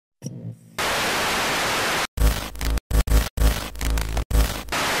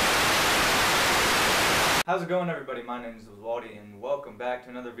How's it going, everybody? My name is Waldy and welcome back to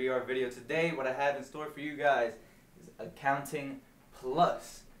another VR video. Today what I have in store for you guys is Accounting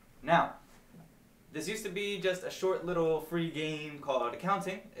Plus. Now, this used to be just a short little free game called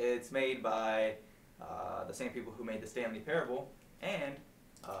Accounting. It's made by the same people who made the Stanley Parable and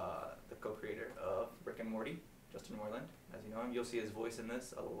the co-creator of Rick and Morty, Justin Moreland. As you know him, you'll see his voice in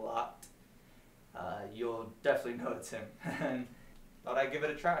this a lot. You'll definitely know it's him. And thought I'd give it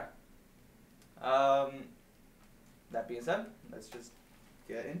a try. That being said, let's just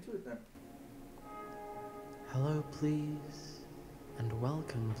get into it then. Hello, please, and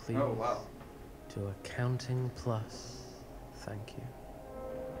welcome, please, Oh, wow. to Accounting Plus. Thank you.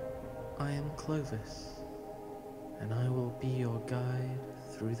 I am Clovis, and I will be your guide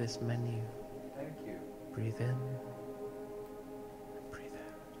through this menu. Thank you. Breathe in and breathe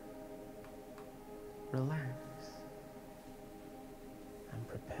out. Relax and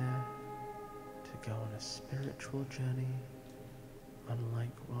prepare to go on a spiritual journey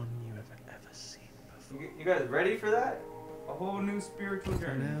unlike one you have ever seen before. You guys ready for that? A whole new spiritual For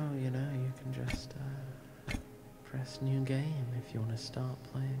journey. now, you can just press new game if you want to start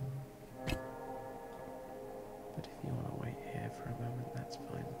playing. But if you want to wait here for a moment, that's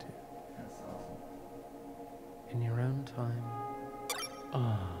fine too. That's awesome. In your own time.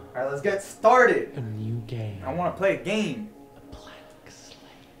 Alright, let's get started. A new game. I want to play a game. A blank slate.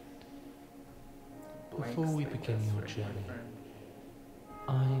 Blank Before we slate, begin that's your right, my journey, friend.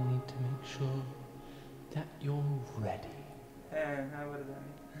 I need to make sure that you're ready. What does that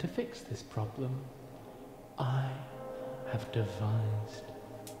mean? To fix this problem, I have devised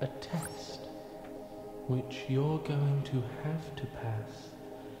a test which you're going to have to pass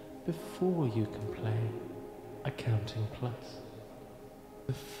before you can play Accounting Plus.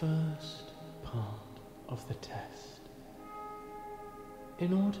 The first part of the test.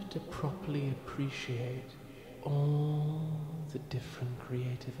 In order to properly appreciate all the different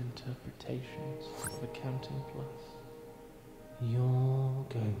creative interpretations of Accounting Plus, you're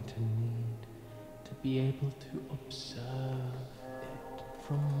going to need to be able to observe it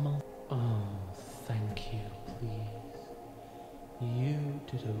from Oh, thank you, please. You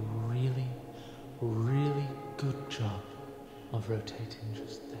did a really, really good job of rotating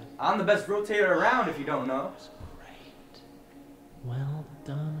just then. I'm the best rotator around if you don't know. That's great. Well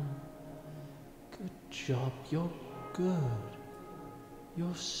done. Good job. You're good.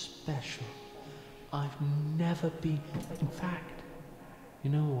 You're special. I've never been. In fact, you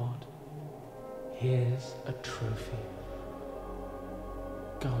know what? Here's a trophy.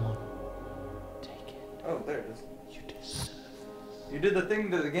 Go on. Take it. Oh, there it is. You deserve this. You did the thing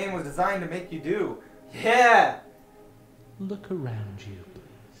that the game was designed to make you do. Yeah! Look around you,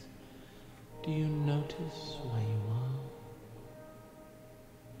 please. Do you notice where you are?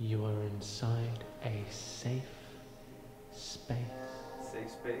 You are inside a safe space. Safe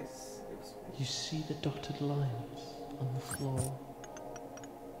space. You see the dotted lines on the floor?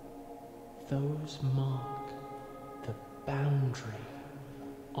 Those mark the boundary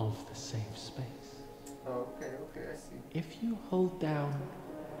of the safe space. Oh, okay, I see. If you hold down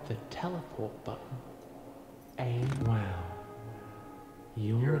the teleport button, wow,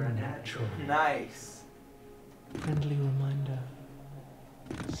 you're a natural. Nice. Friendly reminder,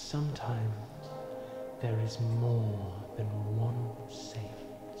 sometimes there is more than one safe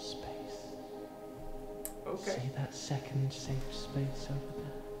space. Okay. See that second safe space over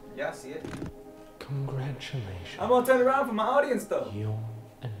there? Yeah, I see it. Congratulations. I'm gonna turn around for my audience though. You're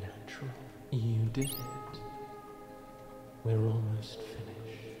a natural. You did it. We're almost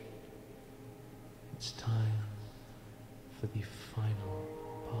finished. It's time for the final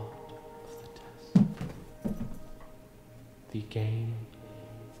part of the test. The game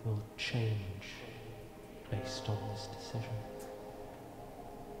will change based on this decision.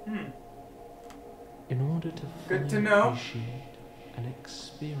 In order to Good to fully know. appreciate and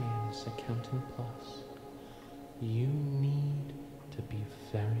experience Accounting Plus, you need to be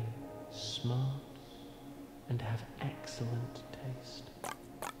very smart and have excellent taste.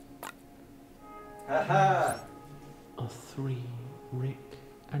 Haha. Are 3 Rick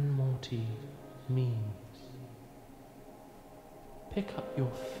and Morty memes. Pick up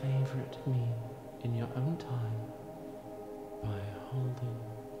your favorite meme in your own time by holding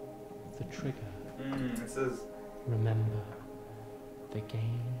the trigger. It says. Remember, the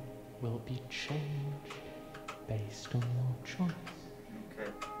game will be changed based on your choice.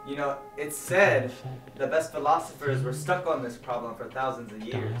 Okay. You know, it's said Perfect. the best philosophers were stuck on this problem for thousands of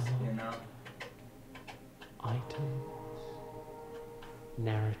years, you know? Items,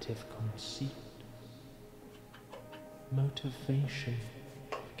 narrative conceit, motivation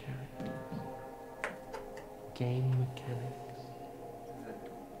of characters. game mechanics.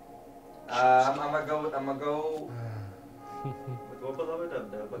 I'm gonna go with Wubba Lubba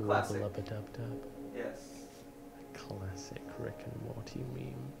Dub Dub, a classic. Lubba Dub Dub. Yes. Classic Rick and Morty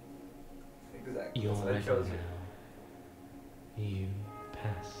meme. Exactly. You're That's what I ready chose. now. You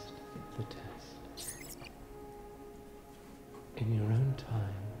passed the test. In your own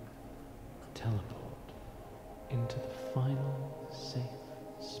time, teleport into the final safe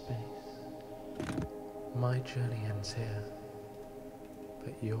space. My journey ends here,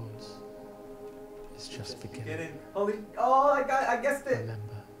 but yours is just beginning. Holy! Oh, I guessed it.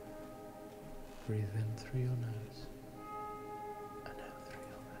 Remember, breathe in through your nose and out through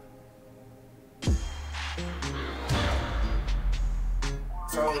your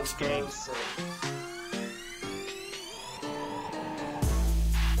mouth. Scrolls.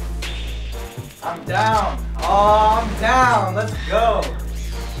 I'm down. Oh, I'm down. Let's go.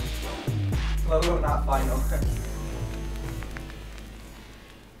 Logo not final.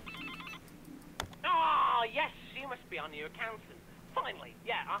 Oh, yes, you must be our new accountant. Finally,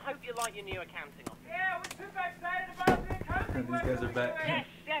 yeah, I hope you like your new accounting office. Yeah, we're super excited about the accounting. These guys are back.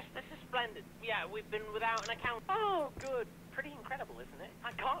 Yes, this is splendid. Yeah, we've been without an account. Oh, good. Pretty incredible, isn't it?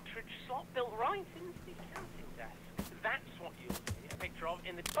 A cartridge slot built right into the accounting desk. That's what you'll see a picture of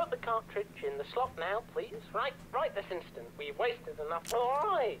in the... Put the cartridge in the slot now, please. Right this instant. We've wasted enough. All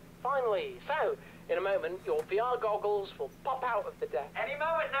right, finally. So, in a moment, your VR goggles will pop out of the desk. Any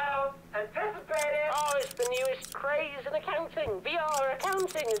moment now. Anticipate it. Oh, it's the newest craze in accounting. VR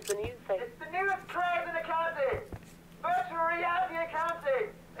accounting is the new thing. It's the newest craze in accounting. Virtual reality accounting.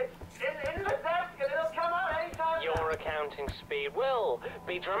 It's in the desk and it'll come out anytime. Your accounting speed will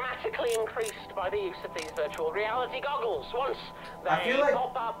be dramatically increased by the use of these virtual reality goggles. Once they I feel like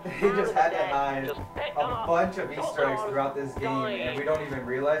pop up he just had to desk, hide just pick a them up, bunch of put Easter them eggs on, throughout this game, and we don't even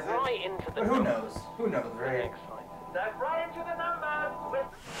realize it. right into the But who knows? Who knows, right? Dive right into the numbers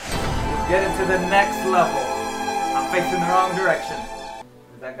with... Get into the next level. I'm facing the wrong direction.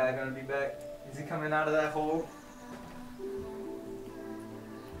 Is that guy gonna be back? Is he coming out of that hole?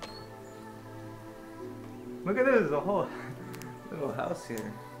 Look at this, there's a whole little house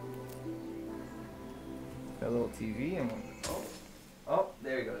here. Got a little TV and one. Oh,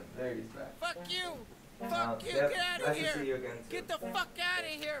 there he goes. There he's back. Fuck you! Fuck you! Yep, Get out of nice to here! see you again, too. Get the fuck out of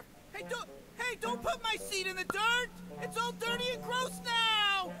here! Hey, don't put my seed in the dirt! It's all dirty and gross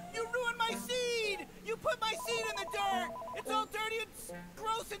now! You ruined my seed! You put my seed in the dirt! It's all dirty and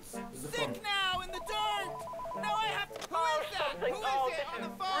gross and sick now in the dirt! Now I have to. Who is that? Who is it on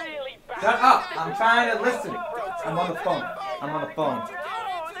the phone? Really bad. Shut up! I'm trying to listen. I'm on the phone. I'm on the phone.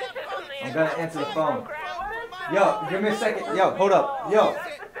 I'm gonna answer the phone. Yo, give me a second. Yo, hold up. Yo.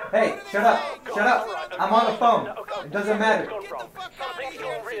 Hey, shut up. Shut up. I'm on the phone. It doesn't matter. Something's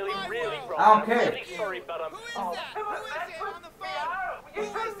gone really, really wrong. I don't care. I'm really sorry, but Who is that? Who is it on the phone? Who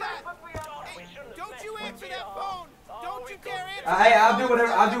is that? Hey, don't you answer that phone! Don't you dare answer Hey, I'll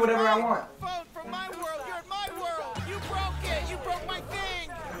do whatever I want. phone from my world. You're in my world. You broke it. You broke my thing.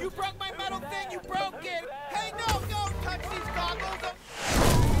 You broke my metal thing. You broke it. Hey, no, touch these goggles.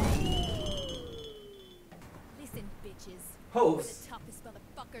 Listen, bitches. Host. We're the toughest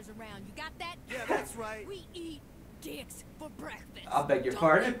motherfuckers around. You got that? Yeah, that's right. We eat dicks for breakfast. I'll beg your Don't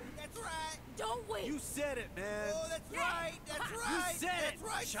pardon. we? That's right. Don't we? You said it, man. Oh, that's right. That's right. You said That's it,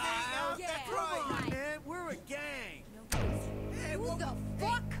 right, child. yeah, That's come right, on. man. We're a gang. No, Hey, who wha- the hey,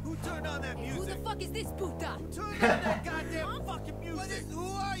 fuck? Who turned on that Who music? the fuck is this puta? Turn on that goddamn fucking music. Who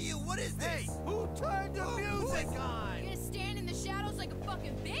are you? What is this? Hey, who turned the music on? You gonna stand in the shadows like a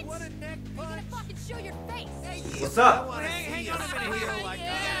fucking bitch? What a neck You gonna punch. fucking show your face? Hey, What's up? Hang on a minute here. Yeah, Like,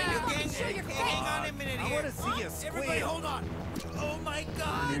 yeah, you fucking show your face. hang on a minute here. I want to see you squeal. Everybody, hold on. Oh my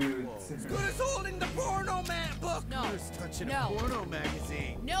God. Dude. Scooter's holding the porno man book. No. Scooter's touching No. a porno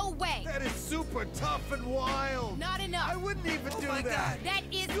magazine. No way. That is super tough and wild. Not enough. I wouldn't even do that. That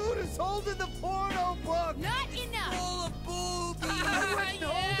is Scooter's holding the porno book. not enough. Full of boobies. I wouldn't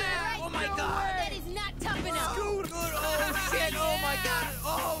hold it. Oh my No, God. that is not tough enough. Scooter. Oh shit. Oh my God.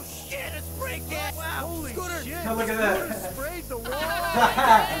 Oh shit. It's breaking. Wow. Holy Scooter. Shit. Oh, look at that. Sprayed the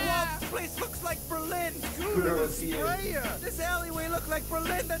wall. This place looks like Berlin. Scooter was here. This alleyway looks like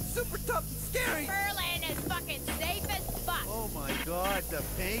Berlin. That's super tough and scary. Berlin is fucking safe as fuck. Oh my God, the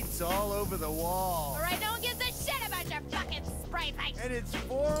paint's all over the wall. Alright, no one gives a shit about your fucking spray paint. And it's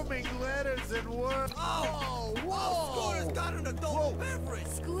forming letters and words. Oh, whoa! Scooter's got an adult beverage.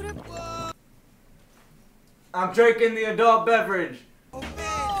 Scooter? I'm drinking the adult beverage. Oh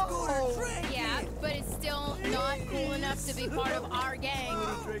man, Scooter drank Yeah, but it's still not cool enough to to be part of our gang.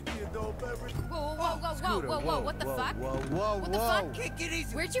 Whoa, what the fuck? What the fuck? Get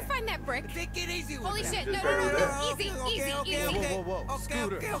easy. Where'd you find that brick? Get easy. Holy shit, no, easy. Okay.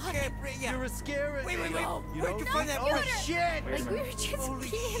 Yeah. You're a scary. Wait. You Where'd you don't find think- that Oh brick? shit! Like, we were just Holy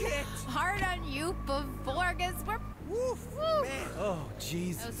being shit. hard on you before, because we're... Woof, Woo. man. Oh That was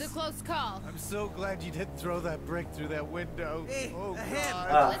Jesus! a close call. I'm so glad you didn't throw that brick through that window. Hey, Oh ahead.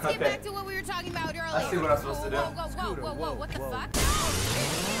 God! Let's get okay. back to what we were talking about earlier. I see what I'm supposed to do. Whoa, what the fuck?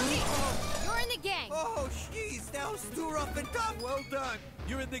 You're in the gang. Oh, jeez. That was too rough and tough. Well done.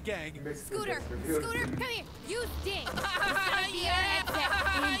 You're in the gang. Scooter, come here. You ding. This is the headset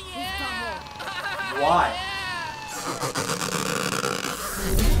in his bumhole. Why?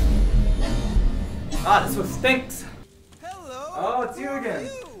 Ah, this one stinks. Hello. Oh, it's you Who are again.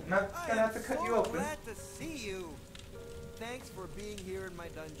 you? I'm gonna I have to am cut so you open. Glad to see you. Thanks for being here in my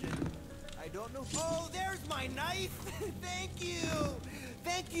dungeon. I don't know. Oh, there's my knife. Thank you.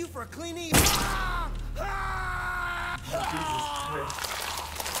 Thank you for cleaning.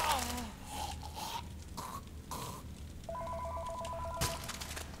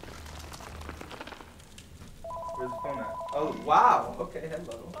 Where's the phone at? Oh, wow. Okay,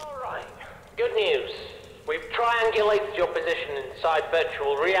 hello. Alright, good news. We've triangulated your position inside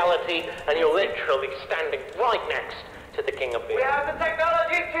virtual reality, and you're literally standing right next to the King of VR. We have the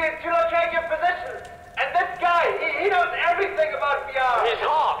technology to locate your position. And this guy, he knows everything about VR. His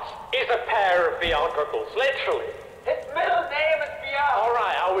heart is a pair of VR goggles, literally. His middle name is VR.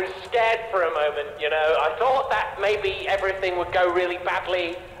 Alright, I was scared for a moment, you know. I thought that maybe everything would go really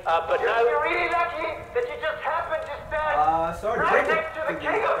badly, but You're no. really lucky that you just happened to stand Sorry, right Jacob, next to the to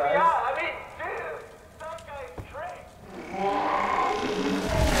king these of guys. VR. I mean, dude, that guy's great.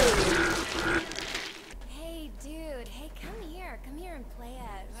 Hey, dude. Hey, come here and play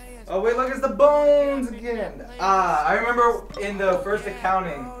us. Oh, wait, look, it's the bones again. Ah, I remember in the first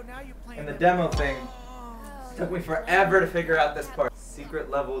accounting, Oh, now you're playing in the the- demo thing, Oh, it took me forever to figure out this part.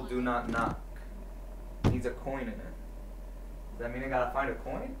 Secret level, do not knock. Needs a coin in it. Does that mean I gotta find a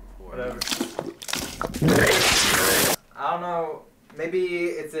coin? Whatever. I don't know. Maybe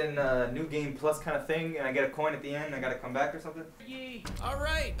it's in New Game Plus kind of thing, and I get a coin at the end, and I gotta come back or something? All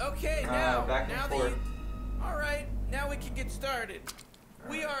right. Okay. Now. back and now that forth. you. All right. Now we can get started.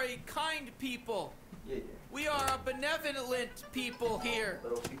 We are a kind people. Yeah. We are a benevolent people here.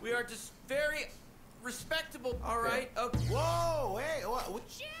 Little people. We are just very respectable. All right. Okay. Whoa! Hey! What?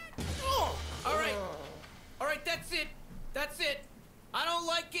 Shit! Oh! All right. All right. That's it. That's it. I don't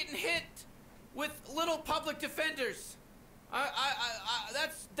like getting hit with little public defenders.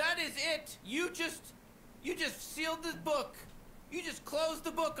 That is it. You just sealed the book. You just closed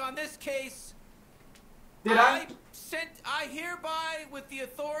the book on this case. Did I? I hereby, with the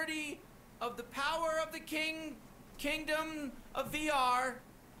authority of the power of the kingdom of VR,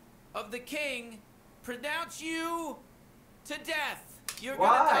 of the king, pronounce you to death. You're gonna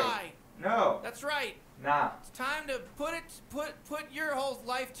Why? die. No. That's right. Nah. It's time to put your whole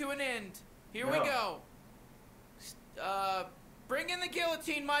life to an end. Here we No. go. Bring in the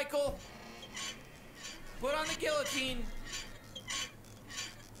guillotine, Michael. Put on the guillotine.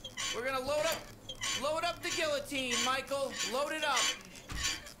 We're gonna load up the guillotine, Michael. Load it up.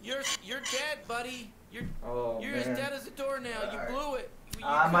 You're dead, buddy. You're Oh, as man. dead as a doornail. You Alright. blew it. You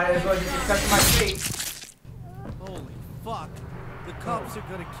I might as well just cut my face. Holy fuck! The cops are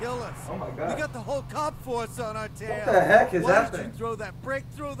gonna kill us. Oh my God. We got the whole cop force on our tail. What the heck is Why did happening? you throw that brick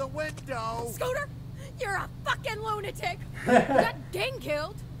through the window? Scooter, you're a fucking lunatic. You got gang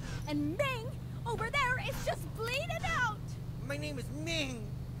killed, and Ming over there is just bleeding out. My name is Ming.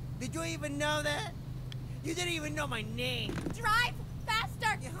 Did you even know that? You didn't even know my name. Drive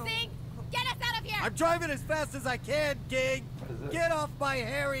faster, Sing. Get us out of here. I'm driving as fast as I can, Ging. What is this? Get off my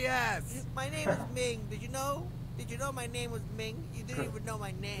hairy ass. My name is Ming. Did you know? Did you know my name was Ming? You didn't even know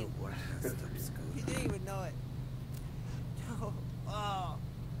my name. You didn't even know it.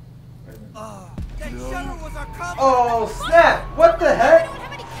 Oh. That shutter was our cover. Oh, snap! What the We heck? don't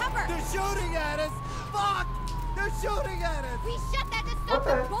have any cover. They're shooting at us. Fuck! They're shooting at us. We shut that to What stop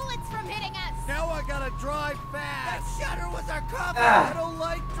the- the bullets from hitting us. Now I gotta drive That fast. shutter was our cover. I Ah, don't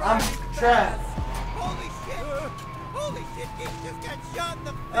like I'm driving trapped. fast. Holy shit. Holy shit, he just got shot in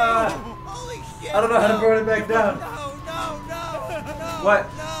the face. Holy shit. I don't know how to no. bring it back down. No. What?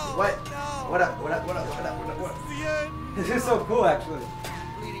 No. What? No. What up? The end. This is so cool, actually.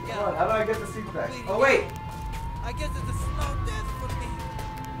 Bleeding Come on, out. how do I get the seat back? Bleeding Oh, wait. out. I guess it's a slow death for me.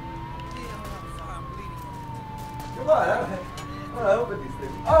 Yeah, I'm sorry, I'm bleeding. Come on, how do I open these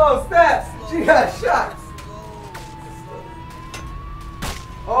things? Oh, snap! She got shot!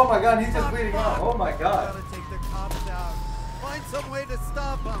 Oh my God, he's just bleeding out. Oh my God. Gotta take the cops out. some way to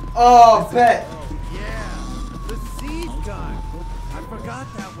stop them. Oh, bet. Oh, yeah. The seed gun. I forgot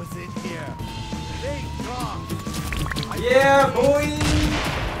that was in here. Thank God. Yeah, boy.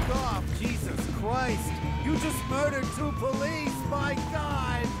 God, Jesus Christ. You just murdered 2 police. My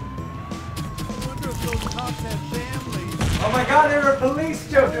God. I wonder if those cops had families. Oh my God, there were police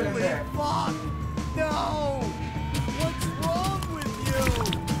children in Holy there. fuck. No. What's wrong with you?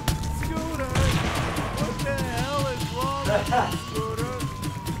 Scooter. What the hell is wrong with you, Scooter?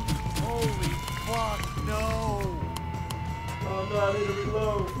 Holy fuck, no. Oh no, I need to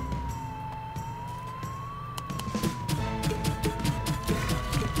reload.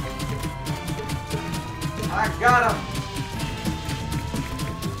 I got him.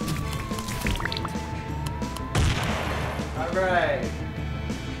 All right.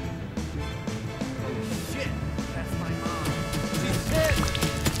 Shit, that's my mom. She's dead.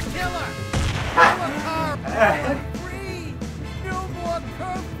 Kill her. Kill her. I'm free. No more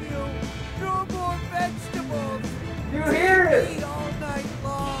curfew. No more vegetables. You hear it? Eat all night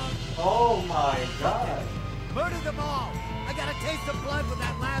long. Oh my God. Murder them all. I got a taste of blood with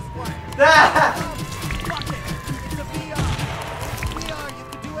that last one. Ah! Fuck it. It's a VR. VR, you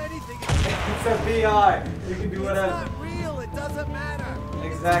can do anything. It's a VR. You can do It's whatever. not real. It doesn't matter.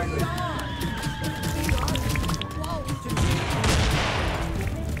 Exactly. VR. Whoa,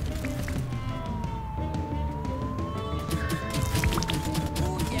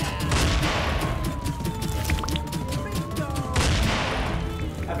 oh yeah. Bingo.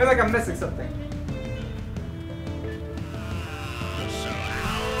 I feel like I'm missing something.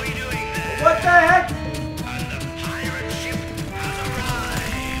 What the heck?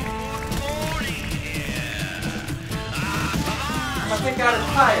 I'm gonna take out his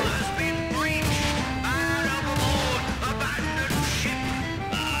tires.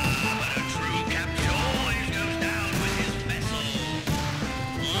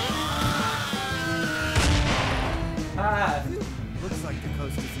 Ah, Looks like the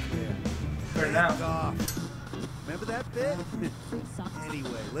coast is clear. for now. Back off. Remember that bit?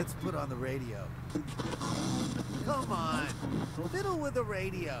 Anyway, let's put on the radio. Come on. Fiddle with the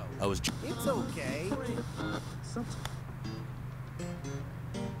radio. It's okay.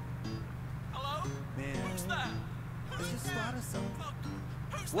 Hello? Man, Who's that? I just thought of something.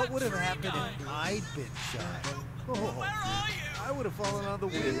 Who's What that would have tree happened guy? if I'd been shot? Oh, Where are you? I would have fallen on the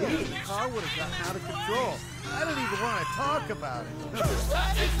wheel. The car would have gotten out of control. I don't even want to talk about it.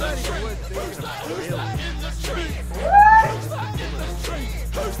 It's not even worth thinking about, really.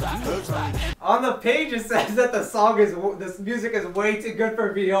 On the page it says that the song is, this music is way too good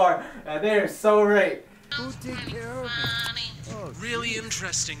for VR, and they are so right. Who take care of me? Oh, Really geez.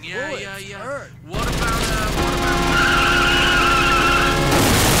 interesting. Yeah, Bullets yeah, yeah. hurt. What about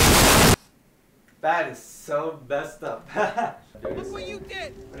That is so messed up. Look what you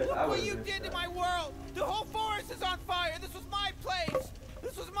did! Look what you did to my world! The whole forest is on fire! This was my place!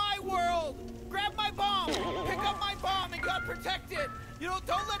 This was my world! Grab my bomb! Pick up my bomb and God protect it! You know,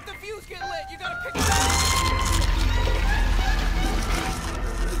 don't let the fuse get lit! You gotta pick it up!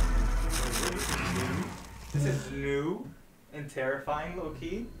 This is new and terrifying, low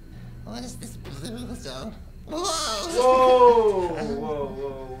key. What is this blue zone? Whoa! Whoa! Whoa! Whoa!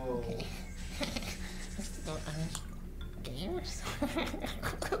 Whoa! So, gamers?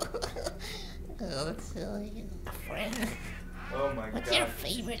 Go to you, friend. Oh my What's God! your this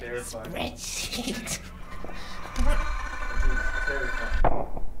is favorite terrifying. spreadsheet? This is terrifying.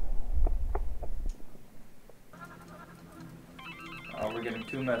 Oh, we're getting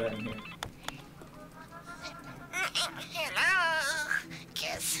too meta in here. Hello,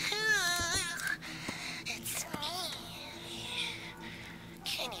 guess who? It's me.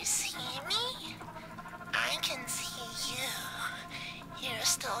 Can you see me? I can see you. You're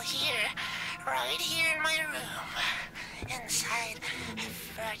still here, right here in my room, inside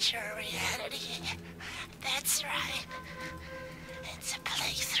virtual reality. That's right. It's a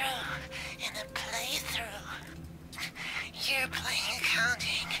playthrough in a playthrough. You're playing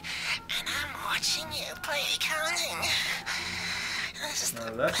accounting, and I'm watching you play accounting. This is No,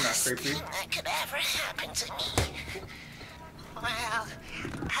 the that's not best creepy. thing that could ever happen to me. Well,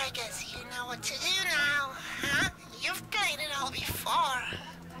 I guess you know what to do now, huh? You've played it all before,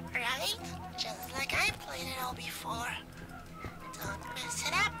 right? Just like I played it all before. Don't mess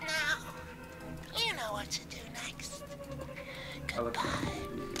it up now. You know what to do next. I look-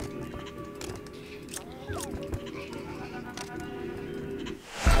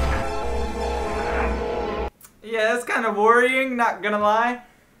 Yeah, that's kind of worrying, not gonna lie.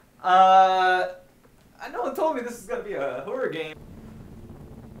 No one told me this is gonna be a horror game.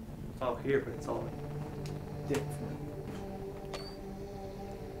 It's all here, but it's all different.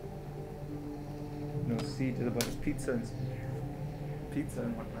 procedures about his pizza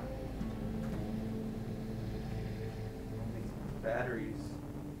and whatnot. All these batteries.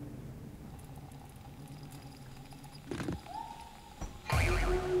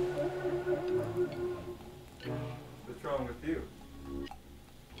 What's wrong with you?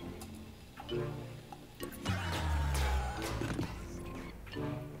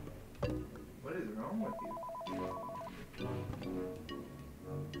 What is wrong with you?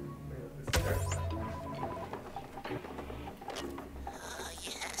 Oh,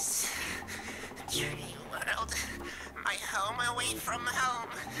 yes. Dream world. My home away from home.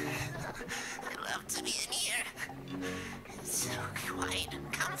 I love to be in here. It's so quiet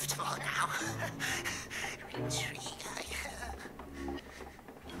and comfortable now.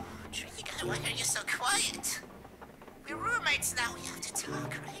 Triga, why are you so quiet? We're roommates now. We have to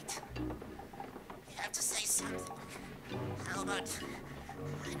talk, right? You have to say something. How about...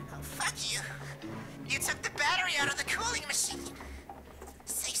 I don't know, fuck you. You took the battery out of the cooling machine.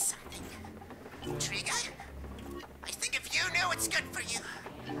 Say something. Triga, I think if you knew what's good for you,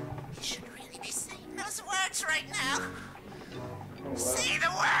 you should really be saying those words right now. Oh, wow. Say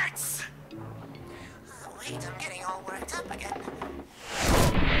the words! Oh, wait, I'm getting all worked up again.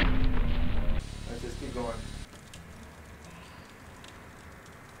 Let's just keep going.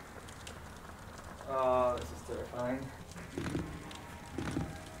 Oh, this is terrifying.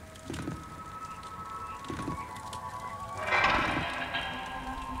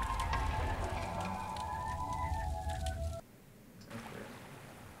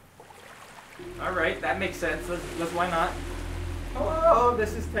 Alright, that makes sense. Let's why not? Oh,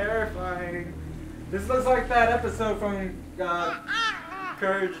 this is terrifying. This looks like that episode from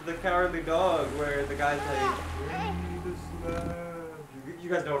Courage the Cowardly Dog where the guy's like, you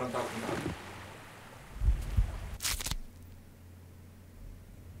guys know what I'm talking about.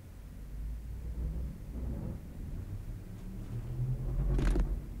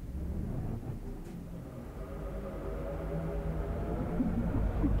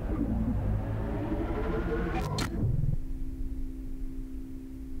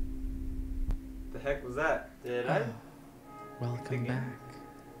 The heck was that? Did I? Welcome Thinking. back.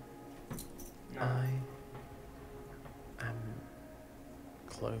 No. I am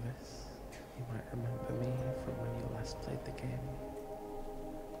Clovis. You might remember me from when you last played the game.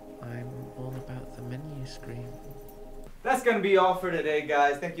 I'm all about the menu screen. That's gonna be all for today,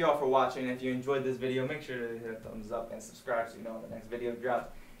 guys. Thank you all for watching. If you enjoyed this video, make sure to hit a thumbs up and subscribe so you know when the next video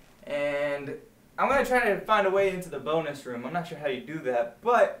drops. And I'm gonna try to find a way into the bonus room. I'm not sure how you do that,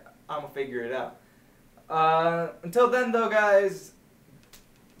 but I'm gonna figure it out. Until then, though, guys,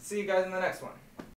 see you guys in the next one.